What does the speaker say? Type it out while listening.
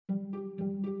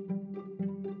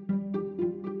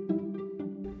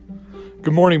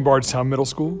Good morning, Bardstown Middle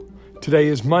School. Today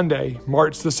is Monday,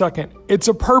 March the 2nd. It's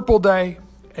a purple day,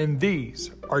 and these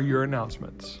are your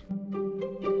announcements.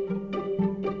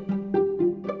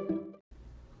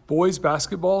 Boys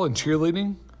basketball and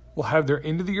cheerleading will have their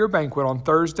end-of-the-year banquet on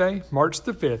Thursday, March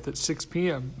the 5th at 6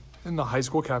 p.m. in the high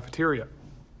school cafeteria.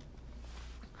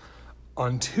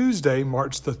 On Tuesday,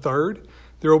 March the 3rd,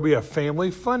 there will be a family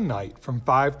fun night from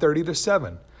 5:30 to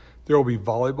 7. There will be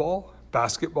volleyball,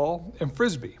 basketball, and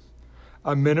frisbee.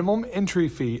 A minimum entry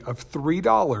fee of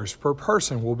 $3 per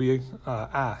person will be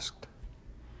asked.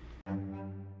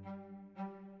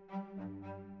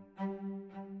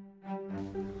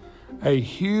 A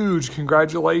huge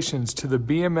congratulations to the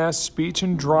BMS Speech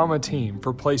and Drama team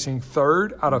for placing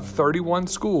third out of 31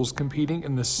 schools competing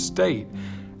in the state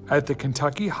at the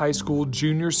Kentucky High School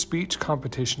Junior Speech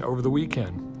Competition over the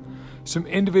weekend. Some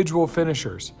individual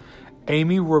finishers.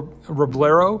 Amy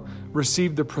Roblero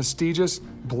received the prestigious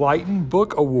Blyton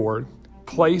Book Award,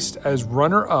 placed as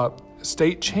runner-up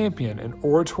state champion in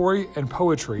oratory and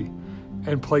poetry,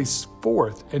 and placed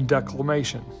fourth in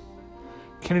declamation.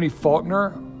 Kennedy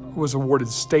Faulkner was awarded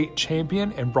state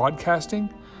champion in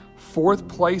broadcasting, fourth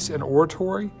place in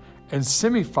oratory, and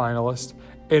semifinalist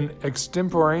in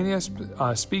extemporaneous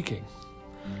speaking.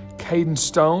 Caden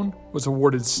Stone was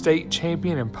awarded state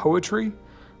champion in poetry,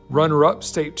 runner-up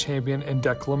state champion in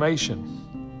declamation.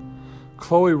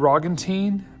 Chloe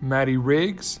Rogentine, Maddie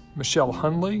Riggs, Michelle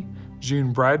Hunley,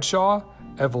 June Bradshaw,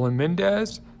 Evelyn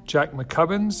Mendez, Jack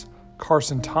McCubbins,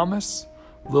 Carson Thomas,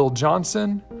 Lil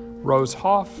Johnson, Rose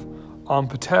Hoff, Am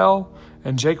Patel,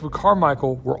 and Jacob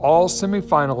Carmichael were all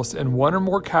semifinalists in one or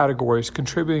more categories,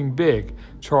 contributing big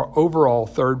to our overall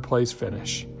third place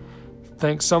finish.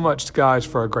 Thanks so much, guys,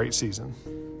 for a great season.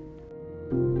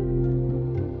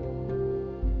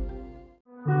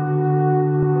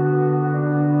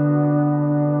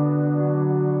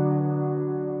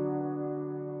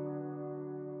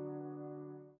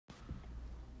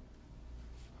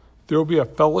 There will be a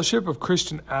Fellowship of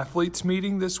Christian Athletes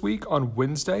meeting this week on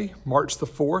Wednesday, March the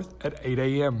 4th at 8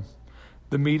 a.m.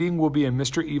 The meeting will be in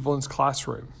Mr. Evelyn's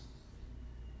classroom.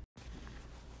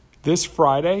 This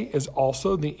Friday is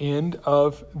also the end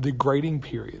of the grading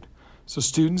period. So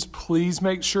students, please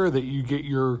make sure that you get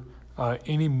your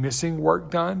any missing work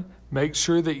done. Make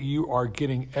sure that you are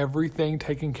getting everything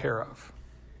taken care of.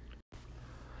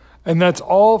 And that's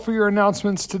all for your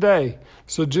announcements today.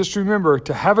 So just remember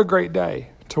to have a great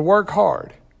day, to work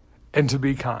hard, and to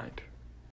be kind.